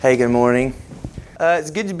Hey, good morning. It's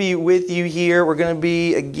good to be with you here. We're going to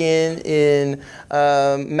be again in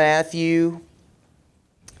Matthew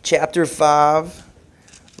chapter 5,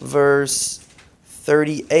 verse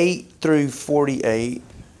 38 through 48.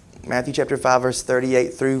 Matthew chapter 5, verse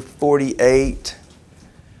 38 through 48.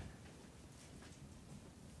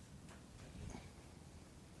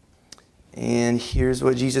 And here's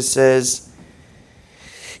what Jesus says.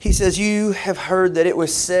 He says, "You have heard that it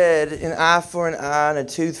was said, an eye for an eye and a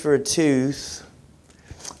tooth for a tooth.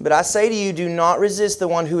 But I say to you, do not resist the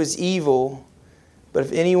one who is evil. But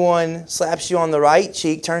if anyone slaps you on the right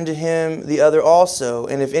cheek, turn to him the other also.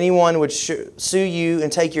 And if anyone would sue you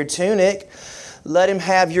and take your tunic, let him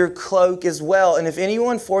have your cloak as well. And if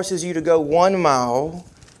anyone forces you to go 1 mile,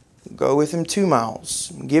 go with him 2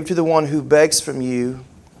 miles. Give to the one who begs from you,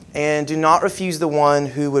 and do not refuse the one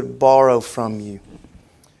who would borrow from you.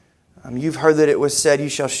 You've heard that it was said, you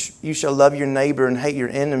shall love your neighbor and hate your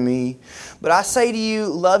enemy. But I say to you,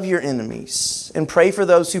 love your enemies and pray for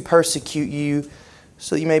those who persecute you,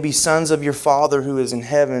 so that you may be sons of your Father who is in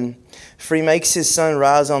heaven. For he makes his sun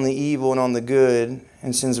rise on the evil and on the good,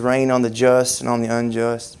 and sends rain on the just and on the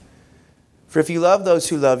unjust. For if you love those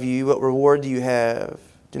who love you, what reward do you have?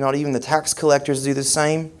 Do not even the tax collectors do the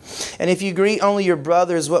same? And if you greet only your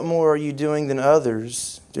brothers, what more are you doing than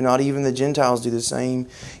others? Do not even the Gentiles do the same?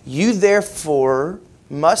 You therefore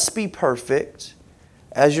must be perfect,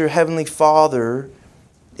 as your heavenly Father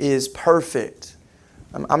is perfect."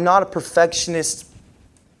 I'm not a perfectionist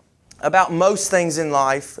about most things in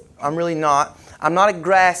life. I'm really not. I'm not a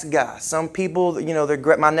grass guy. Some people,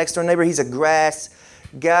 my next door neighbor, he's a grass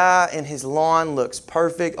guy, and his lawn looks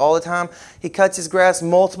perfect all the time. He cuts his grass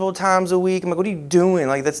multiple times a week. I'm like, what are you doing?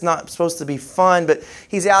 Like, that's not supposed to be fun. But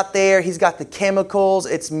he's out there. He's got the chemicals.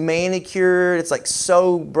 It's manicured. It's like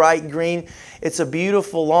so bright green. It's a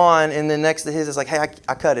beautiful lawn. And then next to his, it's like, hey,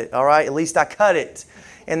 I cut it. All right, at least I cut it.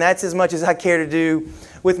 And that's as much as I care to do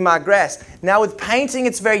with my grass. Now with painting,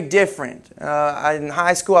 it's very different. In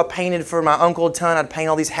high school, I painted for my uncle a ton. I'd paint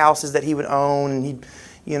all these houses that he would own, and he'd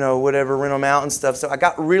rent them out and stuff. So I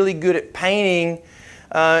got really good at painting.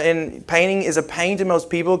 And painting is a pain to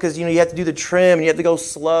most people because, you have to do the trim and you have to go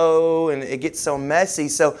slow and it gets so messy.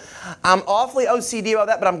 So I'm awfully OCD about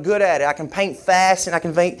that, but I'm good at it. I can paint fast and I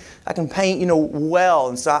can paint, well.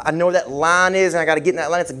 And so I know where that line is, and I got to get in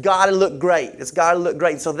that line. It's got to look great. It's got to look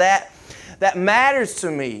great. So that matters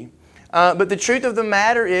to me. But the truth of the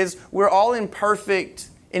matter is we're all imperfect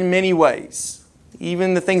in many ways.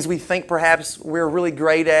 Even the things we think perhaps we're really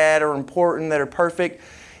great at or important that are perfect,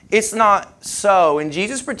 it's not so. And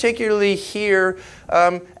Jesus particularly here,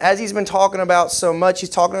 as he's been talking about so much, he's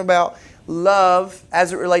talking about love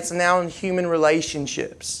as it relates now in human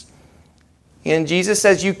relationships. And Jesus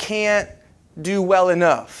says you can't do well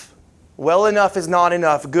enough. Well enough is not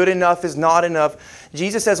enough. Good enough is not enough.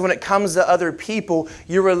 Jesus says when it comes to other people,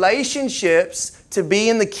 your relationships to be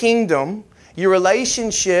in the kingdom, your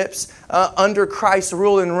relationships under Christ's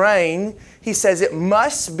rule and reign, he says it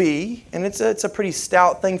must be, and it's a pretty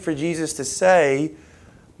stout thing for Jesus to say,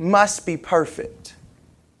 must be perfect.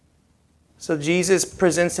 So Jesus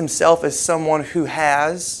presents himself as someone who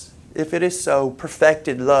has, if it is so,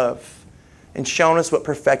 perfected love, and shown us what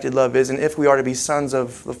perfected love is. And if we are to be sons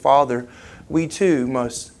of the Father, we too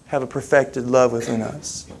must have a perfected love within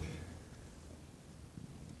us.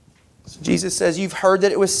 Jesus says, you've heard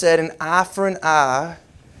that it was said, an eye for an eye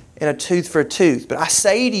and a tooth for a tooth. But I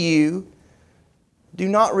say to you, do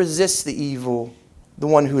not resist the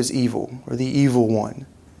one who is evil, or the evil one.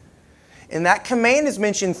 And that command is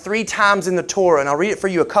mentioned 3 times in the Torah. And I'll read it for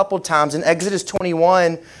you a couple times. In Exodus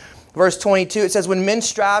 21, verse 22, it says, when men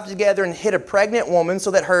strive together and hit a pregnant woman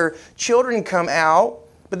so that her children come out,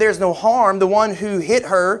 but there is no harm, the one who hit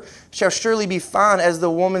her shall surely be fined, as the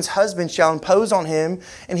woman's husband shall impose on him,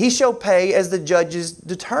 and he shall pay as the judges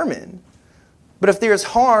determine. But if there is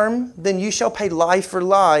harm, then you shall pay life for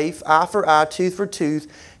life, eye for eye, tooth for tooth,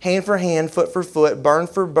 hand for hand, foot for foot, burn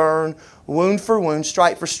for burn, wound for wound,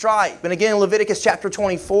 stripe for stripe. And again in Leviticus chapter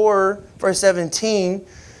 24, verse 17,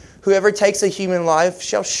 whoever takes a human life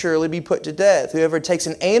shall surely be put to death. Whoever takes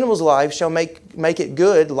an animal's life shall make it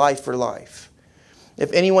good, life for life.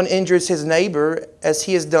 If anyone injures his neighbor as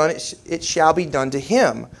he has done, it shall be done to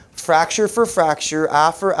him. Fracture for fracture,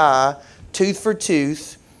 eye for eye, tooth for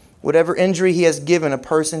tooth. Whatever injury he has given, a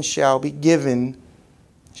person shall be given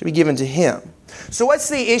to him. So what's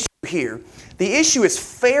the issue here? The issue is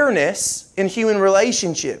fairness in human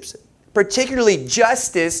relationships, particularly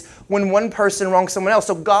justice when one person wrongs someone else.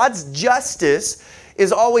 So God's justice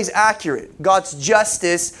is always accurate. God's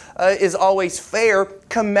justice is always fair.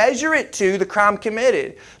 Commensurate to the crime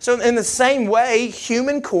committed. So in the same way,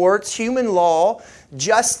 human courts, human law,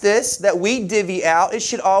 justice that we divvy out, it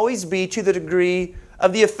should always be to the degree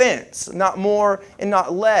of the offense, not more and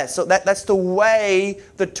not less. So that's the way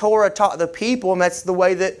the Torah taught the people, and that's the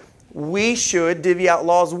way that we should divvy out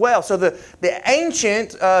laws well. So the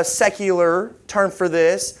ancient secular term for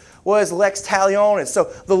this was lex talionis, so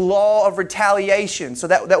the law of retaliation. So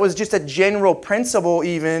that was just a general principle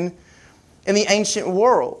even in the ancient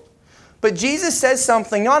world. But Jesus says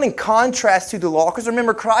something not in contrast to the law, because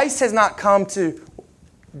remember, Christ has not come to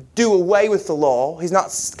do away with the law. He's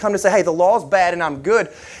not come to say, hey, the law's bad and I'm good.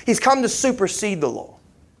 He's come to supersede the law.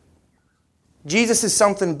 Jesus is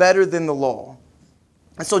something better than the law.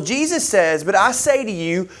 And so Jesus says, but I say to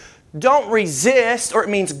you, don't resist, or it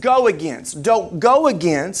means go against. Don't go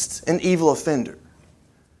against an evil offender.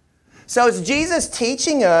 So is Jesus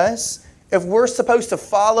teaching us if we're supposed to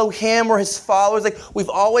follow Him or His followers? Like, we've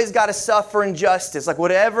always got to suffer injustice. Like,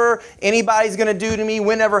 whatever anybody's going to do to me,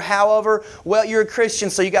 whenever, however, well, you're a Christian,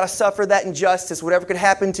 so you got to suffer that injustice. Whatever could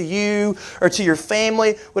happen to you or to your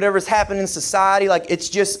family, whatever's happened in society, like, it's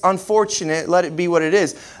just unfortunate. Let it be what it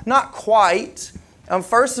is. Not quite.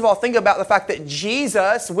 First of all, think about the fact that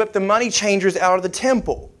Jesus whipped the money changers out of the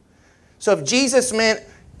temple. So if Jesus meant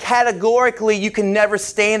categorically you can never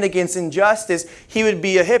stand against injustice, He would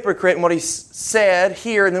be a hypocrite in what He said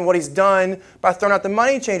here and then what He's done by throwing out the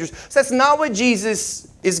money changers. So that's not what Jesus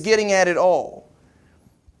is getting at all.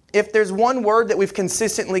 If there's one word that we've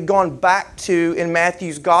consistently gone back to in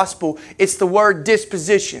Matthew's gospel, it's the word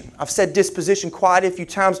disposition. I've said disposition quite a few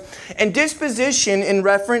times. And disposition in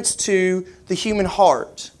reference to the human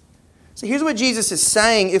heart. So here's what Jesus is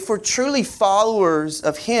saying. If we're truly followers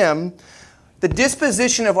of Him, the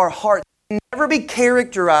disposition of our heart can never be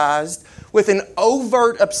characterized with an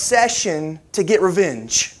overt obsession to get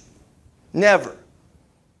revenge. Never.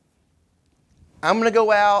 I'm going to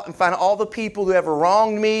go out and find all the people who ever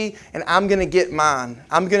wronged me, and I'm going to get mine.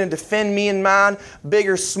 I'm going to defend me and mine, big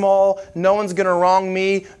or small. No one's going to wrong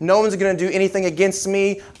me. No one's going to do anything against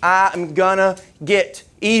me. I am going to get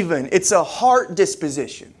even. It's a heart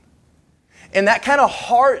disposition. And that kind of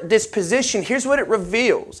heart disposition, here's what it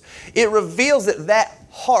reveals. It reveals that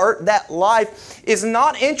heart, that life, is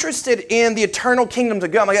not interested in the eternal kingdom to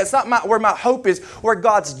come. Like, that's not where my hope is, where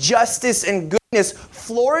God's justice and goodness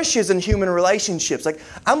flourishes in human relationships. Like,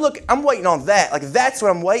 I'm waiting on that. Like, that's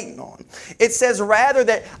what I'm waiting on. It says rather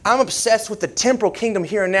that I'm obsessed with the temporal kingdom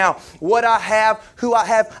here and now. What I have, who I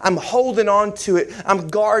have, I'm holding on to it. I'm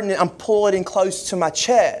guarding it. I'm pulling it in close to my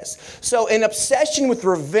chest. So an obsession with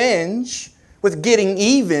revenge, with getting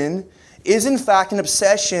even, is in fact an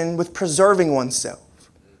obsession with preserving oneself,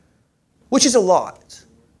 which is a lot.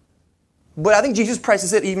 But I think Jesus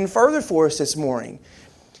presses it even further for us this morning.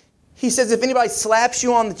 He says if anybody slaps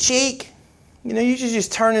you on the cheek, you should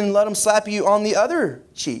just turn and let them slap you on the other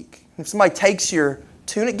cheek. If somebody takes your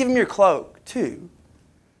tunic, give them your cloak too.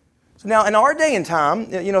 So now in our day and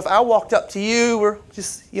time, if I walked up to you, we're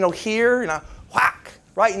just, here, and I whack,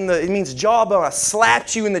 right in it means jawbone, I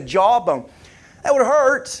slapped you in the jawbone. That would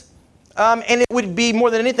hurt. And it would be more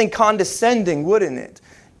than anything condescending, wouldn't it?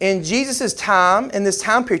 In Jesus' time, in this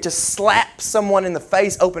time period, to slap someone in the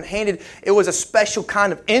face open-handed, it was a special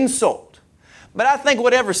kind of insult. But I think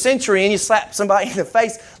whatever century and you slap somebody in the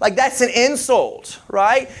face, like, that's an insult,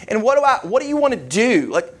 right? And what do you want to do?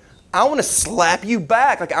 Like, I want to slap you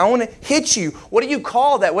back. Like, I want to hit you. What do you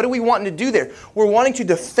call that? What are we wanting to do there? We're wanting to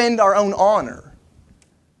defend our own honor.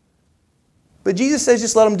 But Jesus says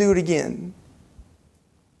just let them do it again.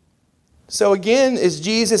 So again, is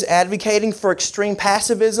Jesus advocating for extreme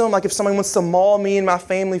pacifism? Like, if someone wants to maul me and my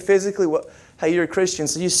family physically, hey, you're a Christian,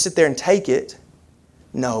 so you just sit there and take it.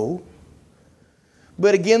 No.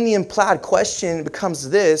 But again, the implied question becomes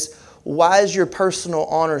this: why is your personal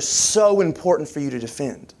honor so important for you to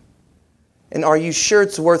defend? And are you sure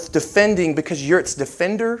it's worth defending because you're its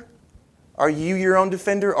defender? Are you your own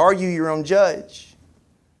defender? Are you your own judge?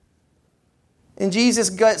 And Jesus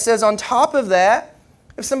says on top of that,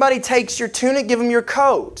 if somebody takes your tunic, give them your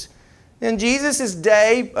coat. In Jesus'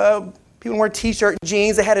 day, people wear t-shirt and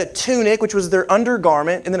jeans. They had a tunic, which was their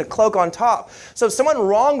undergarment, and then a cloak on top. So if someone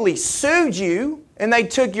wrongly sued you and they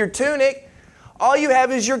took your tunic, all you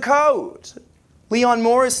have is your coat. Leon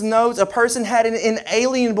Morris notes a person had an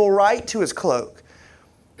inalienable right to his cloak.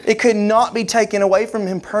 It could not be taken away from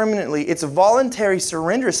him permanently. Its voluntary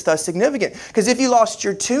surrender is thus significant. Because if you lost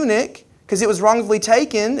your tunic because it was wrongfully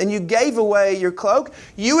taken and you gave away your cloak,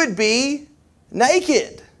 you would be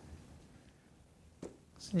naked.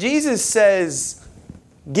 Jesus says,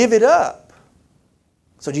 give it up.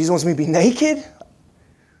 So Jesus wants me to be naked?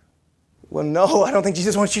 Well, no, I don't think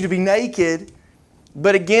Jesus wants you to be naked.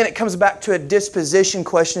 But again, it comes back to a disposition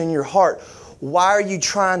question in your heart. Why are you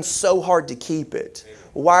trying so hard to keep it?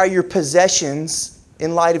 Why are your possessions,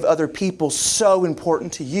 in light of other people, so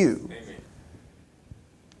important to you? Amen.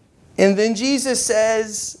 And then Jesus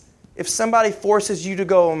says, if somebody forces you to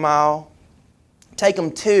go a mile, take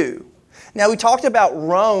them 2. Now, we talked about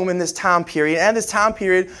Rome in this time period. And in this time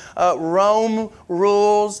period, Rome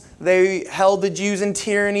rules. They held the Jews in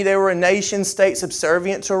tyranny. They were a nation state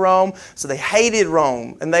subservient to Rome. So they hated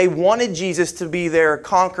Rome. And they wanted Jesus to be their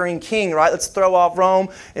conquering king, right? Let's throw off Rome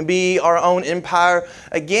and be our own empire.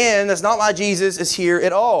 Again, that's not why Jesus is here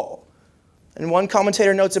at all. And one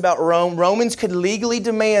commentator notes about Rome, Romans could legally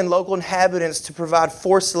demand local inhabitants to provide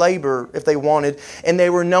forced labor if they wanted, and they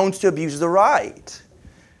were known to abuse the right.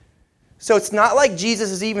 So it's not like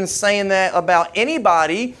Jesus is even saying that about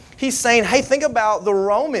anybody. He's saying, hey, think about the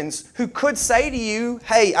Romans who could say to you,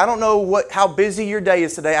 hey, I don't know how busy your day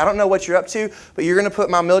is today. I don't know what you're up to, but you're going to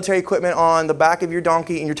put my military equipment on the back of your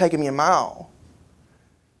donkey and you're taking me a mile.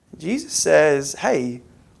 Jesus says, hey,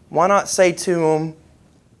 why not say to them,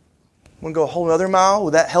 want to go a whole other mile?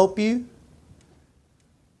 Would that help you?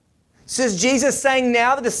 So is Jesus saying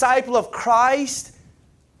now the disciple of Christ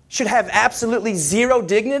should have absolutely zero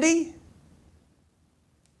dignity?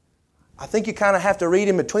 I think you kind of have to read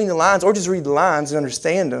in between the lines or just read the lines and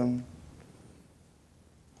understand them.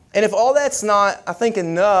 And if all that's not, I think,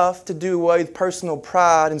 enough to do away with personal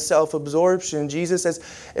pride and self-absorption, Jesus says,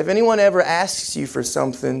 if anyone ever asks you for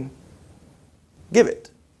something, give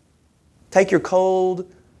it. Take your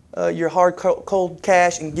hard, cold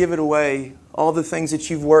cash and give it away. All the things that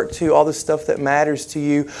you've worked to, all the stuff that matters to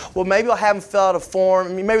you. Well, maybe I'll have them fill out a form. I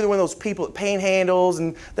mean, maybe they're one of those people that panhandles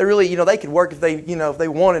and they're really, they could work if they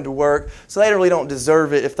wanted to work. So they really don't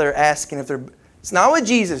deserve it if they're asking. It's not what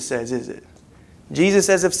Jesus says, is it? Jesus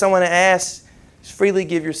says if someone asks, just freely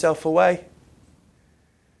give yourself away.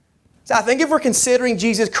 So I think if we're considering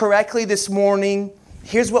Jesus correctly this morning,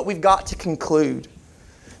 here's what we've got to conclude.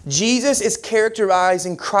 Jesus is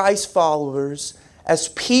characterizing Christ's followers as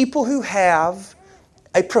people who have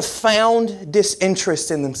a profound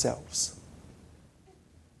disinterest in themselves.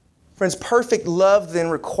 Friends, perfect love then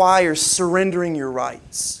requires surrendering your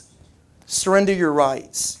rights. Surrender your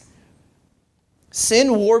rights.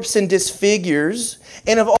 Sin warps and disfigures,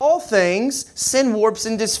 and of all things, sin warps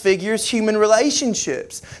and disfigures human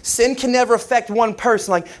relationships. Sin can never affect one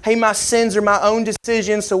person, like, hey, my sins are my own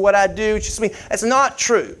decisions, so what I do, it's just me. That's not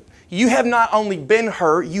true. You have not only been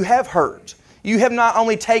hurt, you have hurt. You have not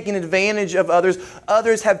only taken advantage of others,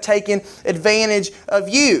 others have taken advantage of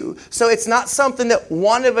you. So it's not something that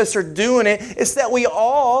one of us are doing it. It's that we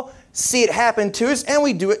all see it happen to us and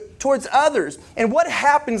we do it towards others. And what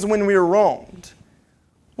happens when we're wronged?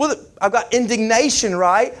 Well, I've got indignation,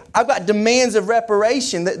 right? I've got demands of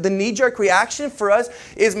reparation. The knee-jerk reaction for us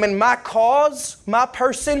is when my cause, my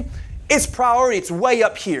person, is priority. It's way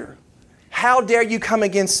up here. How dare you come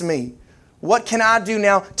against me? What can I do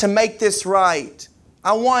now to make this right?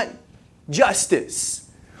 I want justice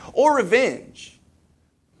or revenge.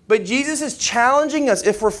 But Jesus is challenging us,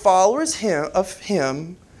 if we're followers of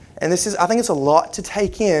Him, and I think it's a lot to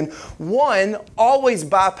take in. One, always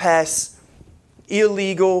bypass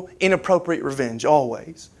illegal, inappropriate revenge,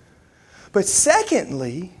 always. But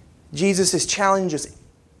secondly, Jesus is challenging us,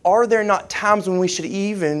 are there not times when we should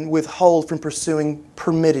even withhold from pursuing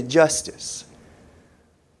permitted justice?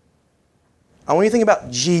 I want you to think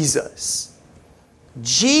about Jesus.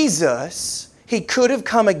 Jesus, He could have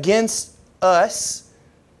come against us,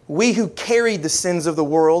 we who carried the sins of the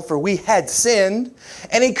world, for we had sinned,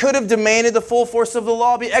 and He could have demanded the full force of the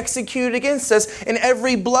law be executed against us, and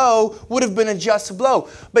every blow would have been a just blow.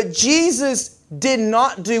 But Jesus did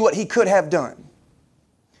not do what He could have done.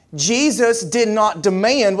 Jesus did not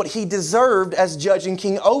demand what He deserved as judge and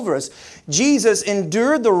king over us. Jesus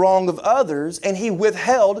endured the wrong of others and He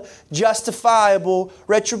withheld justifiable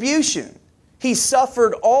retribution. He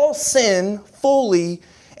suffered all sin fully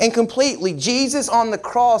and completely. Jesus on the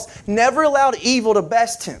cross never allowed evil to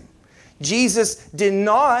best Him. Jesus did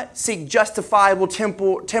not seek justifiable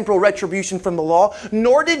temporal retribution from the law,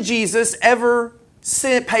 nor did Jesus ever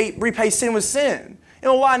repay sin with sin.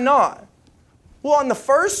 And why not? Well, on the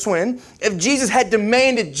first one, if Jesus had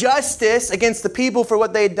demanded justice against the people for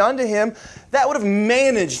what they had done to Him, that would have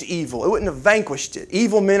managed evil. It wouldn't have vanquished it.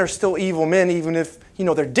 Evil men are still evil men, even if,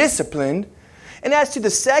 they're disciplined. And as to the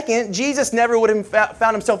second, Jesus never would have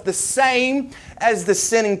found Himself the same as the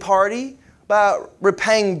sinning party by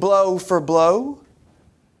repaying blow for blow.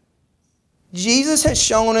 Jesus has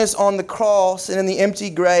shown us on the cross and in the empty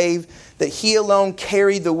grave that He alone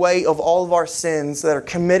carried the weight of all of our sins that are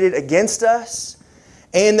committed against us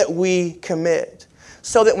and that we commit.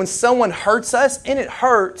 So that when someone hurts us, and it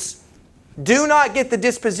hurts, do not get the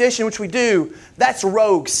disposition, which we do. That's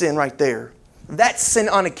rogue sin right there. That's sin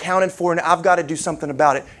unaccounted for, and I've got to do something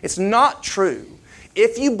about it. It's not true.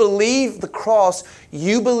 If you believe the cross,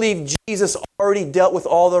 you believe Jesus already dealt with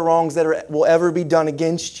all the wrongs that will ever be done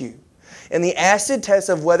against you. And the acid test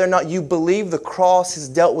of whether or not you believe the cross has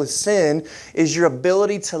dealt with sin is your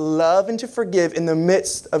ability to love and to forgive in the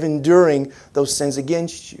midst of enduring those sins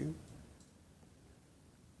against you.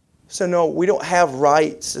 So no, we don't have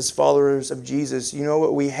rights as followers of Jesus. You know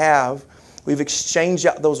what we have? We've exchanged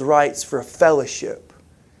out those rights for a fellowship.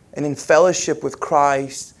 And in fellowship with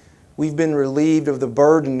Christ, we've been relieved of the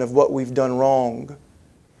burden of what we've done wrong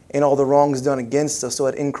and all the wrongs done against us, so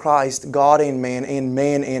that in Christ, God and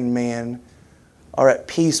man are at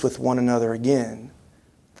peace with one another again.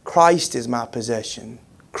 Christ is my possession.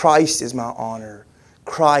 Christ is my honor.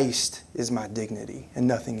 Christ is my dignity, and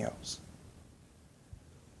nothing else.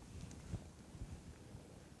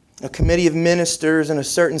 A committee of ministers in a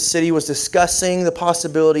certain city was discussing the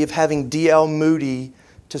possibility of having D.L. Moody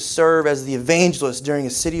to serve as the evangelist during a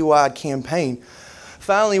citywide campaign.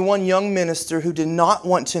 Finally, one young minister who did not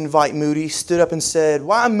want to invite Moody stood up and said,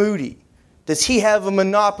 "Why Moody? Does he have a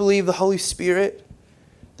monopoly of the Holy Spirit?"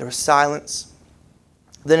 There was silence.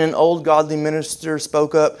 Then an old godly minister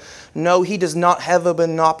spoke up, "No, he does not have a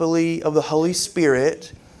monopoly of the Holy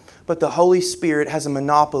Spirit, but the Holy Spirit has a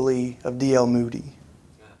monopoly of D.L. Moody."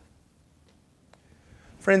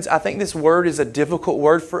 Friends, I think this word is a difficult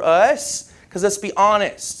word for us, because let's be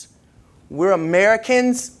honest. We're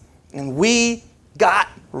Americans, and we got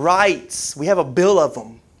rights. We have a bill of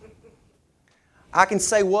them. I can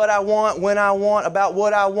say what I want, when I want, about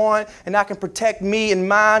what I want, and I can protect me and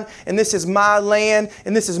mine, and this is my land,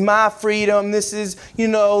 and this is my freedom, this is,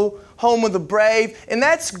 home of the brave, and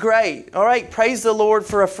that's great, all right? Praise the Lord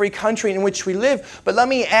for a free country in which we live. But let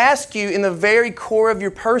me ask you, in the very core of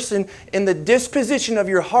your person, in the disposition of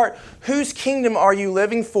your heart, whose kingdom are you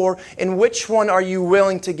living for, and which one are you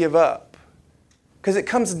willing to give up? Because it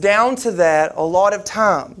comes down to that a lot of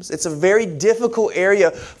times. It's a very difficult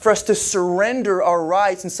area for us to surrender our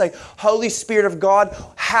rights and say, "Holy Spirit of God,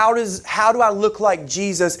 how do I look like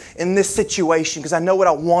Jesus in this situation? Because I know what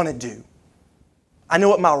I want to do. I know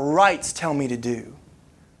what my rights tell me to do."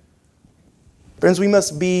 Friends, we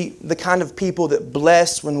must be the kind of people that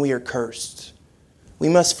bless when we are cursed. We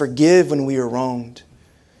must forgive when we are wronged.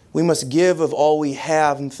 We must give of all we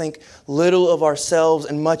have and think little of ourselves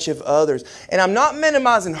and much of others. And I'm not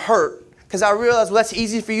minimizing hurt, because I realize, that's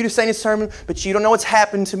easy for you to say in a sermon, but you don't know what's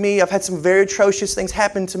happened to me. I've had some very atrocious things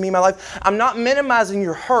happen to me in my life. I'm not minimizing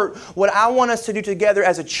your hurt. What I want us to do together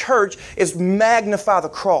as a church is magnify the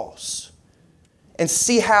cross and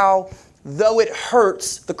see how, though it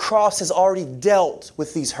hurts, the cross has already dealt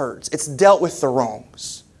with these hurts. It's dealt with the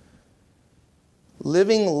wrongs.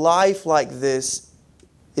 Living life like this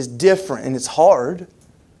is different, and it's hard,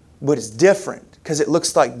 but it's different because it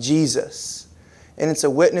looks like Jesus. And it's a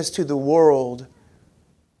witness to the world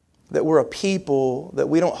that we're a people that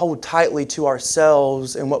we don't hold tightly to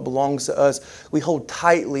ourselves and what belongs to us. We hold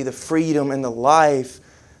tightly the freedom and the life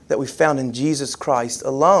that we found in Jesus Christ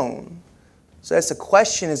alone. So that's the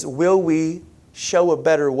question is, will we show a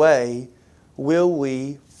better way? Will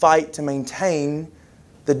we fight to maintain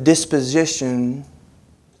the disposition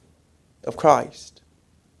of Christ?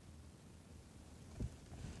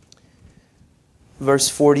 Verse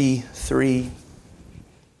 43,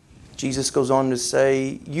 Jesus goes on to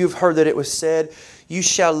say, "You've heard that it was said, 'You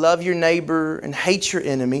shall love your neighbor and hate your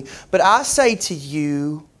enemy.' But I say to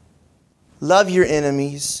you, love your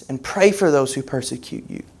enemies and pray for those who persecute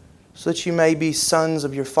you, so that you may be sons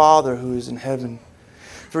of your Father who is in heaven.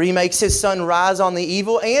 For He makes His sun rise on the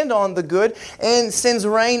evil and on the good, and sends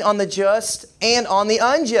rain on the just and on the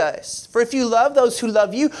unjust. For if you love those who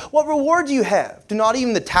love you, what reward do you have? Do not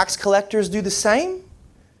even the tax collectors do the same?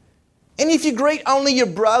 And if you greet only your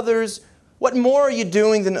brothers, what more are you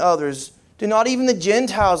doing than others? Do not even the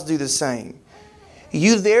Gentiles do the same?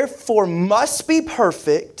 You therefore must be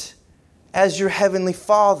perfect, as your heavenly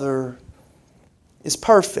Father is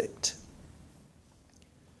perfect."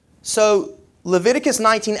 So Leviticus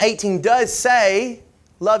 19:18 does say,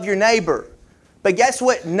 love your neighbor. But guess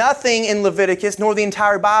what? Nothing in Leviticus, nor the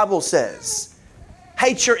entire Bible says.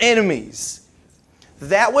 Hate your enemies.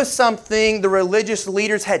 That was something the religious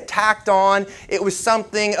leaders had tacked on. It was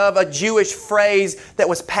something of a Jewish phrase that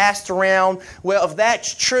was passed around. Well, if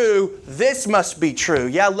that's true, this must be true.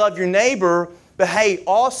 Yeah, love your neighbor, But hey,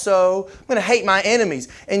 also, I'm going to hate my enemies.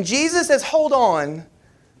 And Jesus says, hold on.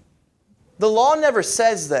 The law never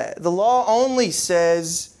says that. The law only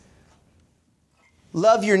says,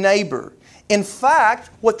 love your neighbor. In fact,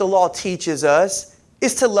 what the law teaches us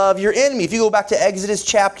is to love your enemy. If you go back to Exodus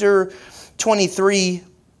chapter 23,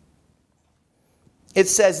 it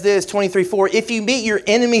says this, 23:4, if you meet your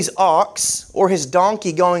enemy's ox or his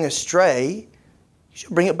donkey going astray, you should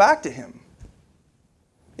bring it back to him.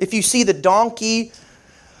 If you see the donkey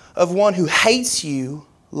of one who hates you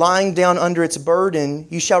lying down under its burden,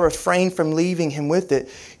 you shall refrain from leaving him with it.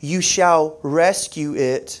 You shall rescue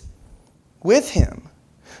it with him.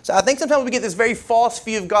 So I think sometimes we get this very false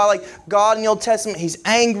view of God, like God in the Old Testament, He's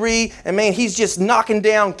angry, and man, He's just knocking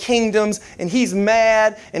down kingdoms, and He's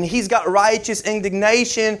mad, and He's got righteous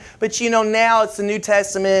indignation. But now it's the New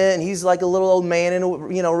Testament, and He's like a little old man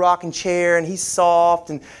in a rocking chair, and He's soft,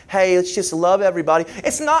 and hey, let's just love everybody.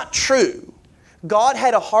 It's not true. God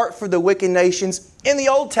had a heart for the wicked nations in the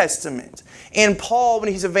Old Testament. And Paul, when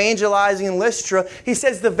he's evangelizing in Lystra, he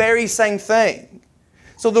says the very same thing.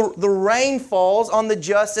 So the rain falls on the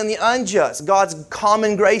just and the unjust. God's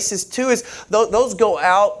common graces too is those go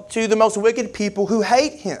out to the most wicked people who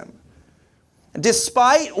hate Him.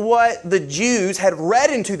 Despite what the Jews had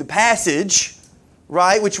read into the passage,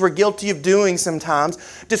 right, which we're guilty of doing sometimes,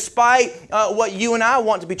 despite what you and I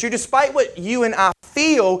want to be true, despite what you and I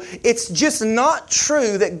feel, it's just not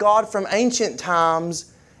true that God from ancient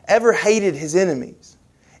times ever hated His enemies.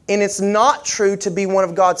 And it's not true to be one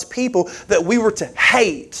of God's people that we were to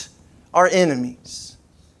hate our enemies.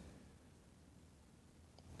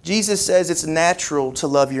 Jesus says it's natural to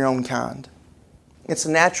love your own kind. It's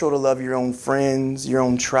natural to love your own friends, your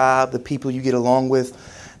own tribe, the people you get along with.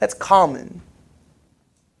 That's common.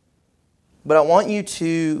 But I want you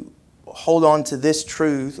to hold on to this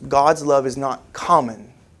truth. God's love is not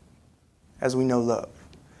common, as we know love.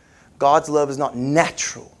 God's love is not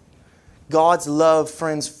natural. God's love,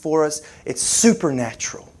 friends, for us, it's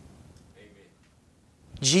supernatural. Amen.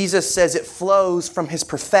 Jesus says it flows from His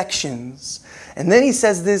perfections. And then He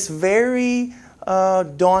says this very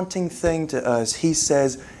daunting thing to us. He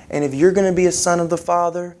says, and if you're going to be a son of the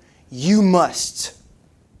Father, you must.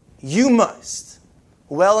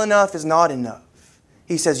 Well enough is not enough.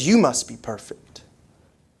 He says you must be perfect.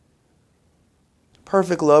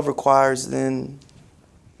 Perfect love requires then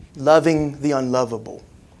loving the unlovable.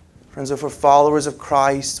 Friends, if we're followers of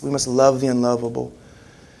Christ, we must love the unlovable.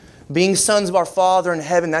 Being sons of our Father in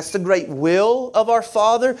heaven, that's the great will of our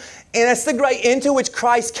Father, and that's the great end to which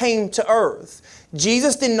Christ came to earth.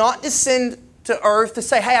 Jesus did not descend to earth to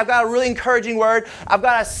say, hey, I've got a really encouraging word. I've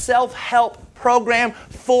got a self-help program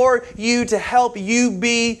for you to help you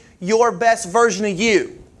be your best version of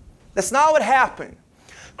you. That's not what happened.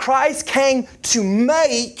 Christ came to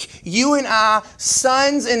make you and I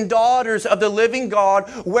sons and daughters of the living God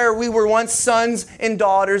where we were once sons and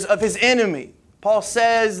daughters of His enemy. Paul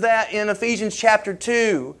says that in Ephesians chapter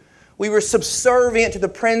 2. We were subservient to the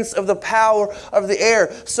prince of the power of the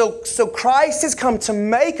air. So Christ has come to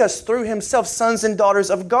make us through Himself sons and daughters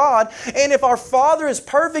of God. And if our Father is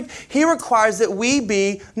perfect, He requires that we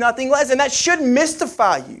be nothing less. And that should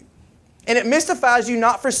mystify you. And it mystifies you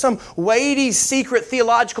not for some weighty, secret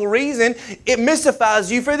theological reason. It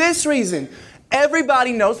mystifies you for this reason.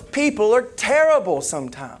 Everybody knows people are terrible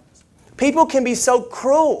sometimes. People can be so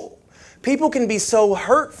cruel. People can be so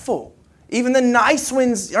hurtful. Even the nice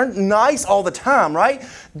ones aren't nice all the time, right?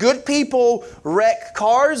 Good people wreck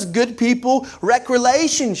cars. Good people wreck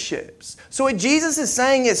relationships. So what Jesus is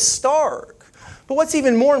saying is stark. But what's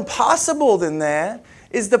even more impossible than that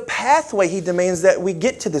is the pathway He demands that we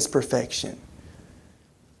get to this perfection.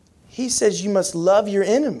 He says you must love your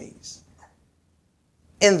enemies.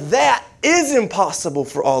 And that is impossible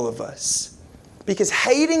for all of us. Because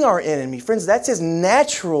hating our enemy, friends, that's as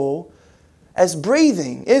natural as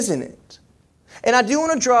breathing, isn't it? And I do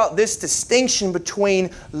want to draw out this distinction between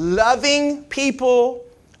loving people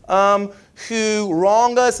who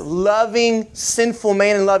wrong us, loving sinful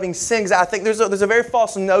man and loving sin. Because I think there's a very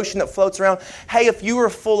false notion that floats around. Hey, if you were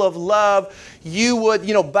full of love, you would,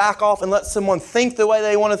 back off and let someone think the way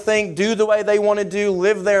they want to think, do the way they want to do,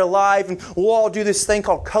 live their life, and we'll all do this thing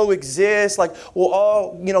called coexist. Like we'll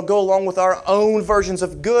all, go along with our own versions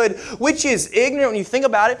of good, which is ignorant when you think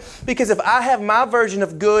about it. Because if I have my version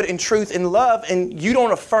of good and truth and love, and you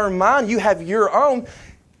don't affirm mine, you have your own.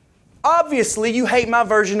 Obviously, you hate my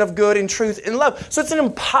version of good and truth and love. So it's an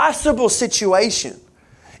impossible situation.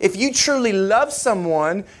 If you truly love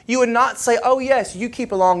someone, you would not say, oh yes, you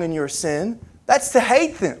keep along in your sin. That's to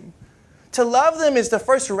hate them. To love them is to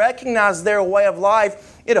first recognize their way of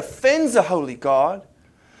life. It offends a holy God.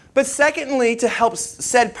 But secondly, to help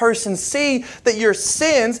said person see that your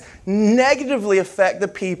sins negatively affect the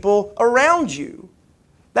people around you.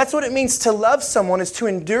 That's what it means to love someone, is to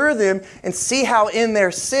endure them and see how in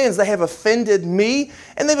their sins they have offended me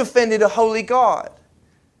and they've offended a holy God.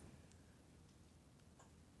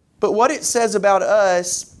 But what it says about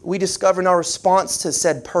us, we discover in our response to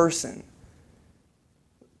said person.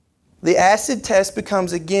 The acid test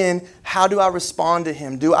becomes, again, how do I respond to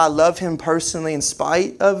him? Do I love him personally in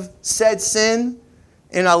spite of said sin?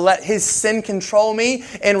 And I let his sin control me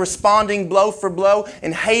and responding blow for blow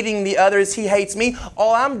and hating the other as he hates me?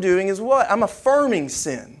 All I'm doing is what? I'm affirming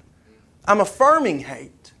sin. I'm affirming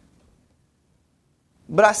hate.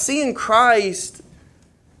 But I see in Christ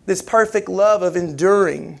this perfect love of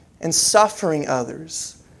enduring and suffering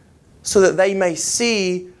others so that they may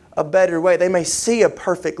see a better way. They may see a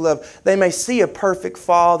perfect love. They may see a perfect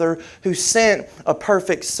Father who sent a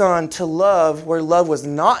perfect Son to love where love was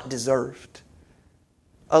not deserved.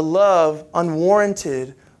 A love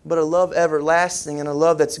unwarranted, but a love everlasting, and a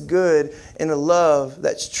love that's good, and a love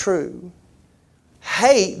that's true.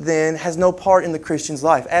 Hate, then, has no part in the Christian's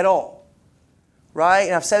life at all. Right?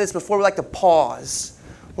 And I've said this before, we like to pause.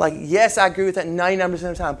 Like, yes, I agree with that 99% of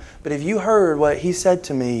the time. But if you heard what he said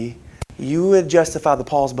to me, you would justify the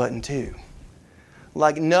pause button too.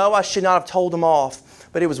 Like, no, I should not have told him off.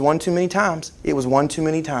 But it was one too many times. It was one too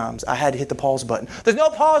many times. I had to hit the pause button. There's no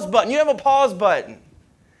pause button. You don't have a pause button.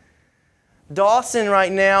 Dawson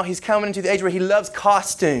right now, he's coming into the age where he loves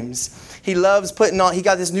costumes. He loves putting on, he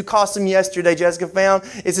got this new costume yesterday Jessica found.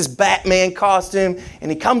 It's this Batman costume.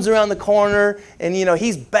 And he comes around the corner and,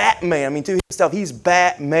 he's Batman. I mean, to himself, he's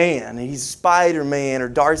Batman. And he's Spider-Man, or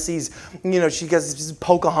Darcy's, she got this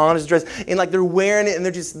Pocahontas dress. And they're wearing it and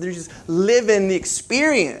they're just living the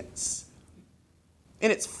experience.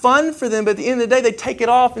 And it's fun for them, but at the end of the day, they take it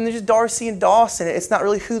off and they're just Darcy and Dawson. It's not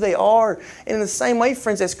really who they are. And in the same way,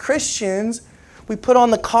 friends, as Christians, we put on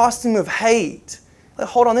the costume of hate.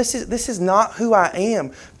 Hold on, this is not who I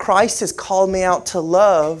am. Christ has called me out to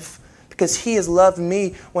love because He has loved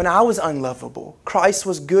me when I was unlovable. Christ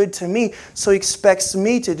was good to me, so He expects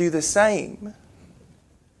me to do the same.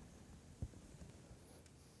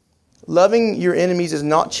 Loving your enemies is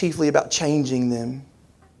not chiefly about changing them.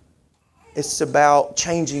 It's about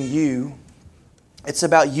changing you. It's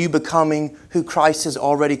about you becoming who Christ has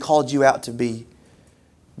already called you out to be.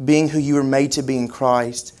 Being who you were made to be in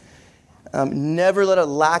Christ. Never let a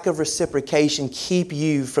lack of reciprocation keep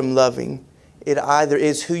you from loving. It either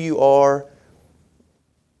is who you are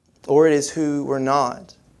or it is who we're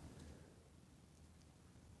not.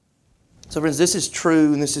 So friends, this is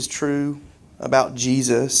true, and this is true about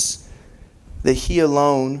Jesus, that He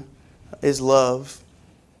alone is love.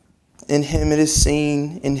 In Him it is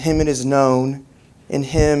seen, in Him it is known, in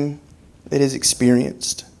Him it is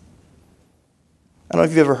experienced. I don't know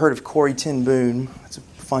if you've ever heard of Corrie ten Boom. That's a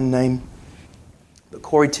fun name. But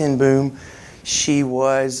Corrie ten Boom, she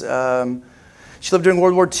lived during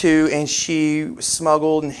World War II, and she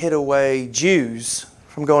smuggled and hid away Jews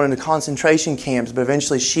from going into concentration camps. But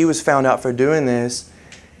eventually she was found out for doing this,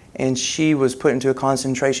 and she was put into a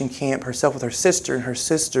concentration camp herself with her sister, and her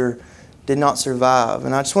sister did not survive.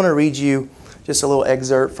 And I just want to read you just a little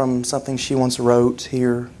excerpt from something she once wrote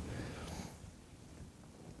here.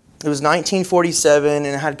 It was 1947, and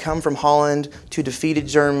it had come from Holland to defeated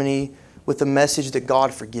Germany with the message that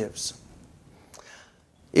God forgives.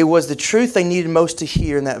 It was the truth they needed most to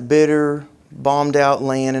hear in that bitter, bombed-out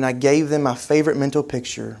land, and I gave them my favorite mental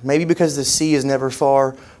picture. Maybe because the sea is never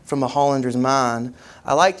far from a Hollander's mind,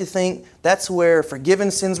 I like to think that's where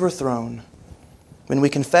forgiven sins were thrown. When we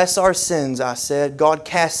confess our sins, I said, God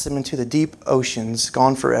casts them into the deep oceans,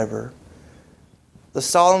 gone forever. The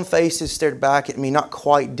solemn faces stared back at me, not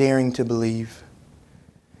quite daring to believe.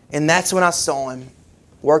 And that's when I saw Him,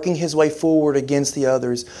 working His way forward against the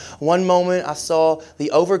others. One moment I saw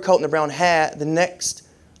the overcoat and the brown hat. The next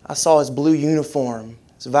I saw His blue uniform,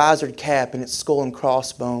 His visored cap, and its skull and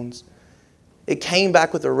crossbones. It came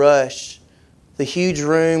back with a rush. The huge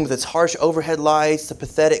room with its harsh overhead lights, the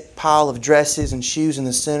pathetic pile of dresses and shoes in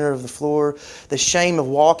the center of the floor, the shame of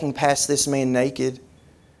walking past this man naked.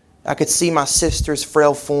 I could see my sister's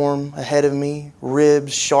frail form ahead of me,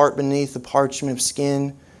 ribs sharp beneath the parchment of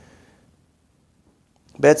skin.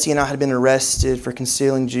 Betsy and I had been arrested for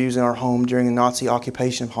concealing Jews in our home during the Nazi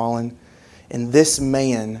occupation of Holland, and this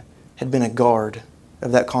man had been a guard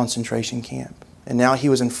of that concentration camp. And now he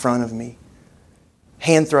was in front of me,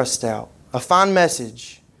 hand thrust out. A fine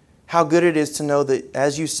message. How good it is to know that,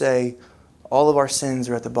 as you say, all of our sins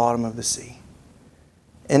are at the bottom of the sea.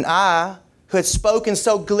 And I, who had spoken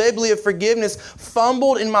so glibly of forgiveness,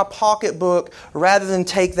 fumbled in my pocketbook rather than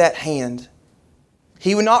take that hand.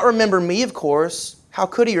 He would not remember me, of course. How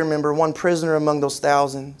could he remember one prisoner among those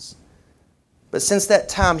thousands? But since that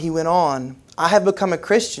time, he went on, I have become a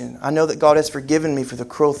Christian. I know that God has forgiven me for the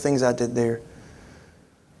cruel things I did there.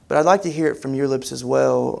 But I'd like to hear it from your lips as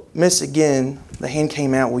well. Miss, again, the hand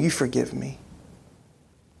came out, will you forgive me?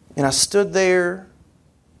 And I stood there,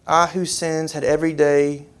 I whose sins had every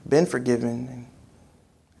day been forgiven. And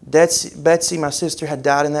Betsy, my sister, had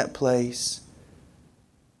died in that place.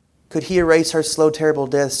 Could he erase her slow, terrible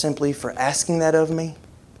death simply for asking that of me?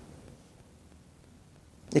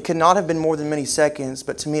 It could not have been more than many seconds,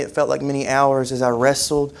 but to me it felt like many hours as I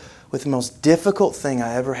wrestled with the most difficult thing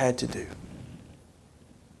I ever had to do.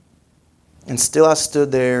 And still I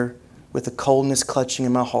stood there with the coldness clutching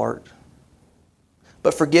in my heart.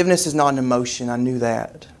 But forgiveness is not an emotion, I knew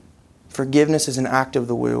that. Forgiveness is an act of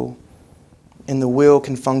the will, and the will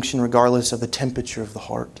can function regardless of the temperature of the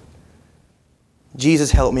heart.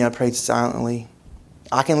 Jesus, help me, I prayed silently.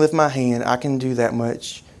 I can lift my hand, I can do that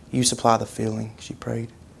much. You supply the feeling, she prayed.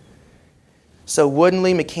 So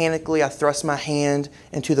woodenly, mechanically, I thrust my hand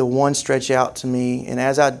into the one stretched out to me, and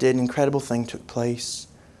as I did, an incredible thing took place.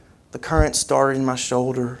 The current started in my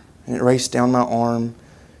shoulder, and it raced down my arm,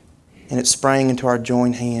 and it sprang into our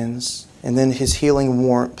joined hands. And then His healing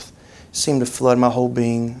warmth seemed to flood my whole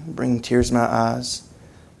being, bringing tears to my eyes.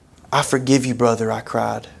 I forgive you, brother, I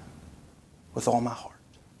cried with all my heart.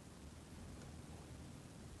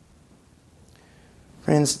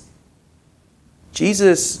 Friends,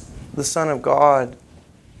 Jesus, the Son of God,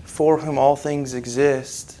 for whom all things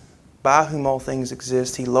exist, by whom all things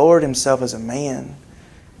exist, He lowered Himself as a man.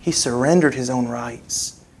 He surrendered His own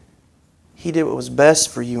rights. He did what was best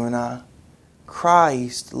for you and I.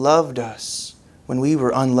 Christ loved us when we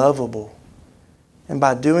were unlovable. And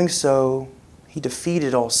by doing so, He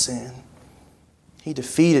defeated all sin. He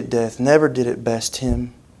defeated death, never did it best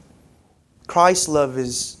Him. Christ's love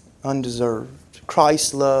is undeserved.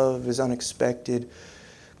 Christ's love is unexpected.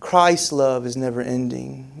 Christ's love is never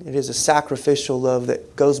ending. It is a sacrificial love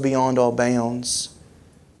that goes beyond all bounds.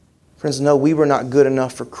 Friends, no, we were not good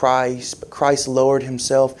enough for Christ, but Christ lowered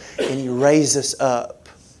Himself and He raised us up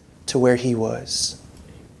to where He was.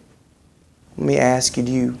 Let me ask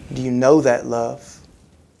you, do you know that love?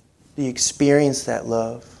 Do you experience that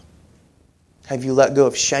love? Have you let go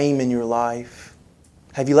of shame in your life?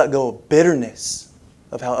 Have you let go of bitterness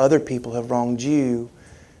of how other people have wronged you?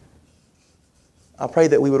 I pray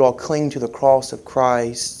that we would all cling to the cross of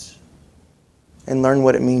Christ and learn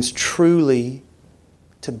what it means truly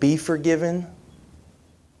to be forgiven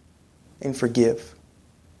and forgive.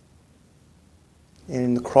 And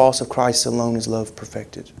in the cross of Christ alone is love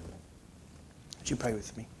perfected. Would you pray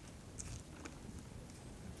with me?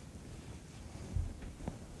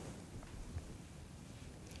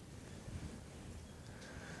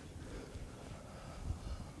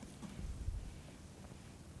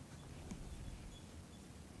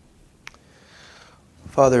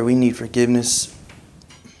 Father, we need forgiveness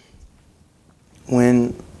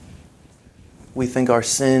when we think our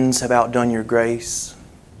sins have outdone your grace,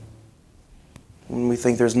 when we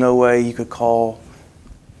think there's no way you could call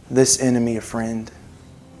this enemy a friend.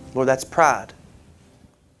 Lord, that's pride.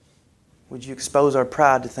 Would you expose our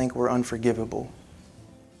pride to think we're unforgivable?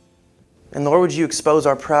 And Lord, would you expose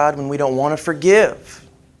our pride when we don't want to forgive?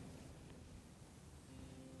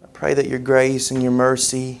 I pray that your grace and your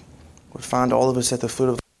mercy would find all of us at the foot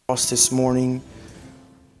of the cross this morning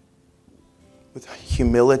with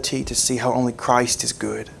humility to see how only Christ is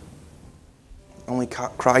good. Only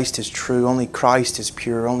Christ is true. Only Christ is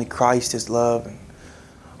pure. Only Christ is love. And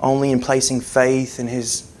only in placing faith in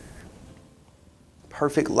His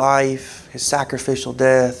perfect life, His sacrificial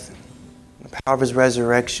death, the power of His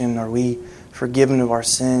resurrection, are we forgiven of our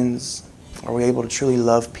sins. Are we able to truly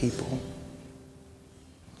love people?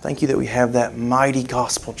 Thank you that we have that mighty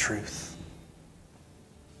gospel truth,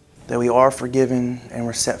 that we are forgiven and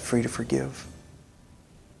we're set free to forgive.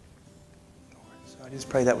 So I just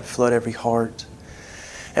pray that would flood every heart,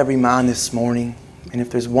 every mind this morning. And if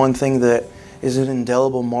there's one thing that is an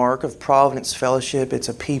indelible mark of Providence Fellowship, it's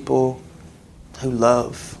a people who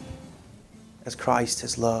love as Christ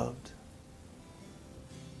has loved.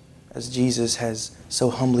 As Jesus has so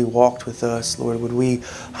humbly walked with us, Lord, would we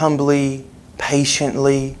humbly,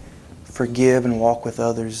 patiently forgive and walk with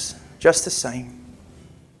others just the same.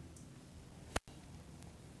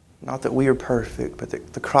 Not that we are perfect, but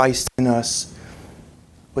that the Christ in us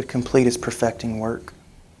would complete His perfecting work.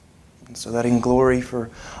 And so that in glory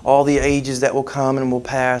for all the ages that will come and will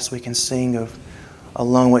pass, we can sing of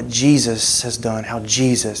alone what Jesus has done, how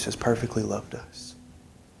Jesus has perfectly loved us.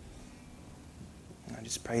 And I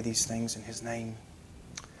just pray these things in His name.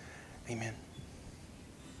 Amen.